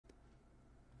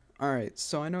Alright,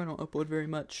 so I know I don't upload very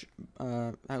much,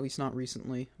 at least not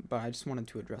recently, but I just wanted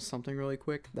to address something really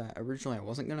quick that originally I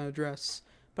wasn't going to address,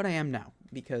 but I am now,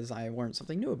 because I learned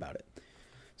something new about it.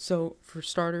 So, for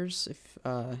starters, if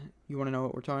you want to know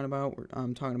what we're talking about,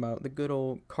 I'm talking about the good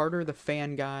old Carter the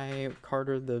fan guy,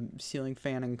 Carter the ceiling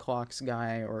fan and clocks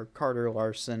guy, or Carter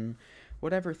Larsen,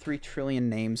 whatever 3 trillion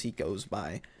names he goes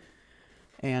by.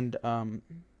 And,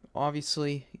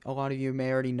 obviously, a lot of you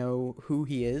may already know who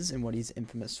he is and what he's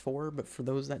infamous for, but for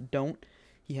those that don't,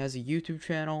 he has a YouTube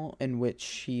channel in which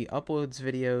he uploads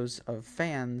videos of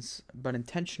fans, but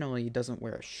intentionally doesn't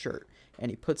wear a shirt, and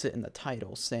he puts it in the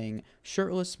title saying,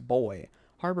 "Shirtless boy,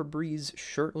 Harbor Breeze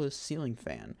shirtless ceiling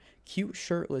fan, cute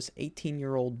shirtless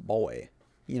 18-year-old boy,"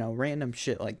 random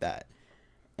shit like that.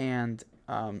 And,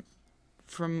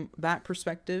 from that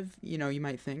perspective, you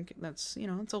might think that's,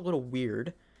 it's a little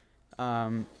weird.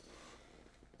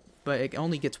 But it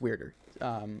only gets weirder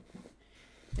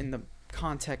in the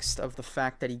context of the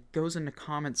fact that he goes into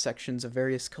comment sections of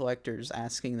various collectors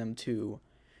asking them to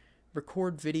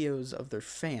record videos of their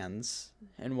fans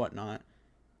and whatnot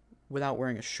without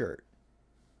wearing a shirt.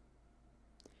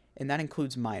 And that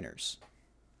includes minors.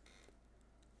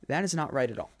 That is not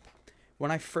right at all. When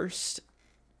I first,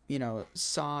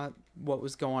 saw what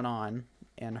was going on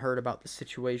and heard about the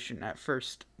situation, at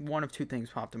first, one of two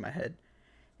things popped in my head.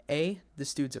 A,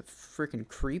 this dude's a freaking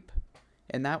creep,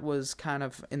 and that was kind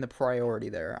of in the priority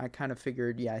there. I kind of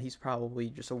figured, yeah, he's probably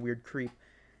just a weird creep.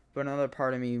 But another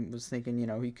part of me was thinking,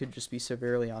 he could just be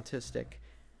severely autistic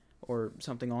or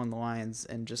something along the lines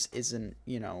and just isn't,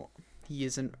 he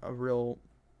isn't a real,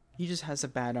 he just has a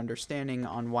bad understanding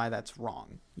on why that's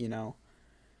wrong,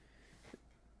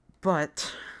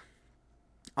 But,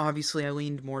 obviously, I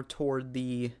leaned more toward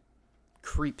the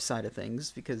creep side of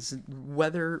things because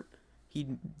whether he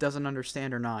doesn't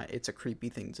understand or not, it's a creepy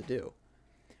thing to do.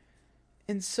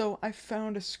 And so I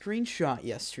found a screenshot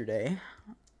yesterday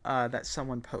that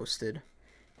someone posted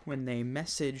when they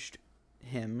messaged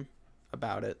him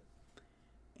about it.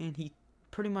 And he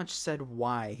pretty much said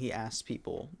why he asked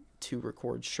people to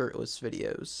record shirtless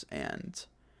videos. And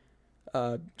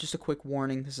just a quick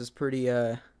warning, this is pretty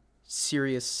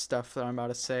serious stuff that I'm about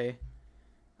to say.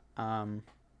 Kind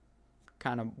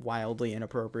of wildly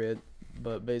inappropriate.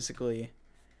 But basically,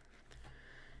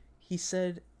 he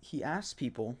said he asked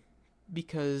people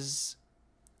because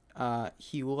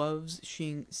he loves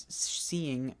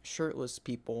seeing shirtless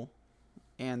people.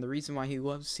 And the reason why he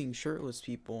loves seeing shirtless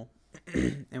people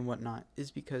and whatnot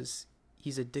is because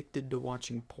he's addicted to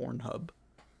watching Pornhub.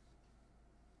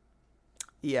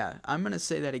 Yeah, I'm going to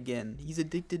say that again. He's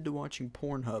addicted to watching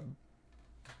Pornhub.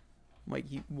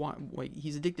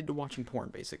 He's addicted to watching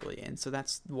porn, basically, and so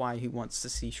that's why he wants to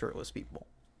see shirtless people.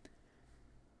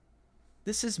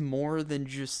 This is more than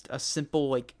just a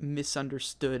simple,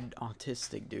 misunderstood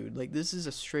autistic dude. This is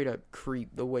a straight-up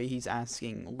creep, the way he's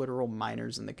asking literal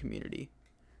minors in the community.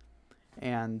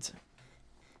 And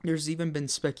there's even been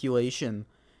speculation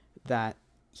that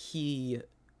he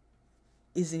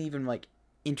isn't even,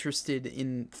 interested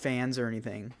in fans or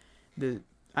anything. The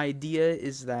idea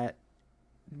is that,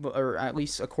 or at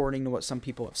least according to what some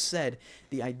people have said,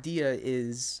 the idea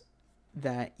is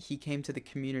that he came to the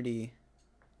community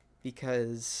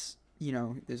because,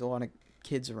 there's a lot of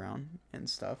kids around and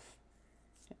stuff.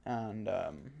 And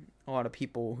a lot of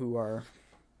people who are,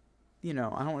 I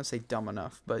don't want to say dumb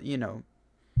enough, but,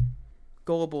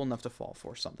 gullible enough to fall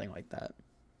for something like that.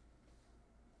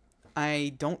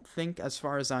 I don't think, as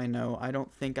far as I know,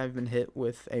 I've been hit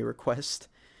with a request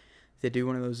to do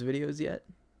one of those videos yet.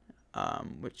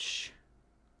 Which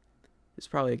is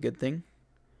probably a good thing.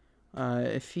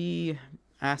 If he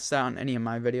asked that on any of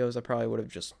my videos, I probably would have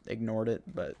just ignored it,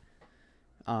 but,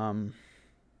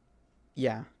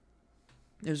 yeah.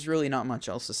 There's really not much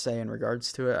else to say in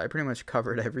regards to it. I pretty much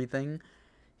covered everything.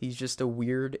 He's just a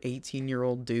weird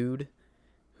 18-year-old dude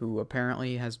who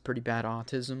apparently has pretty bad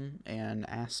autism and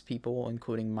asks people,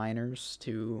 including minors,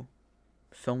 to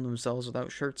film themselves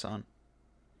without shirts on.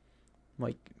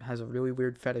 Has a really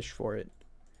weird fetish for it.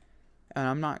 And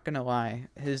I'm not gonna lie,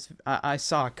 I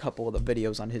saw a couple of the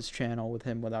videos on his channel with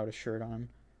him without a shirt on.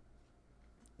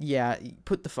 Yeah,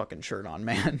 put the fucking shirt on,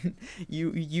 man.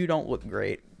 You don't look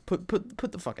great. Put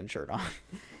the fucking shirt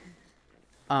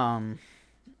on.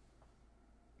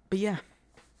 But yeah,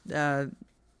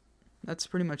 that's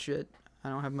pretty much it. I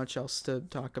don't have much else to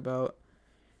talk about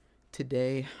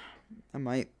today. I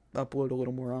might upload a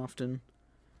little more often,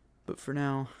 but for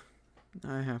now,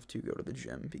 I have to go to the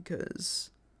gym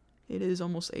because it is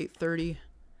almost 8:30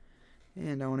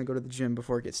 and I want to go to the gym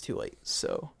before it gets too late.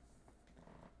 So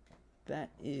that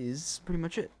is pretty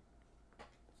much it.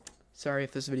 Sorry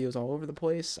if this video is all over the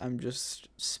place. I'm just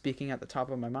speaking at the top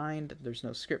of my mind. There's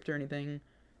no script or anything.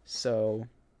 So,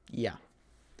 yeah.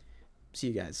 See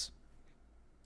you guys.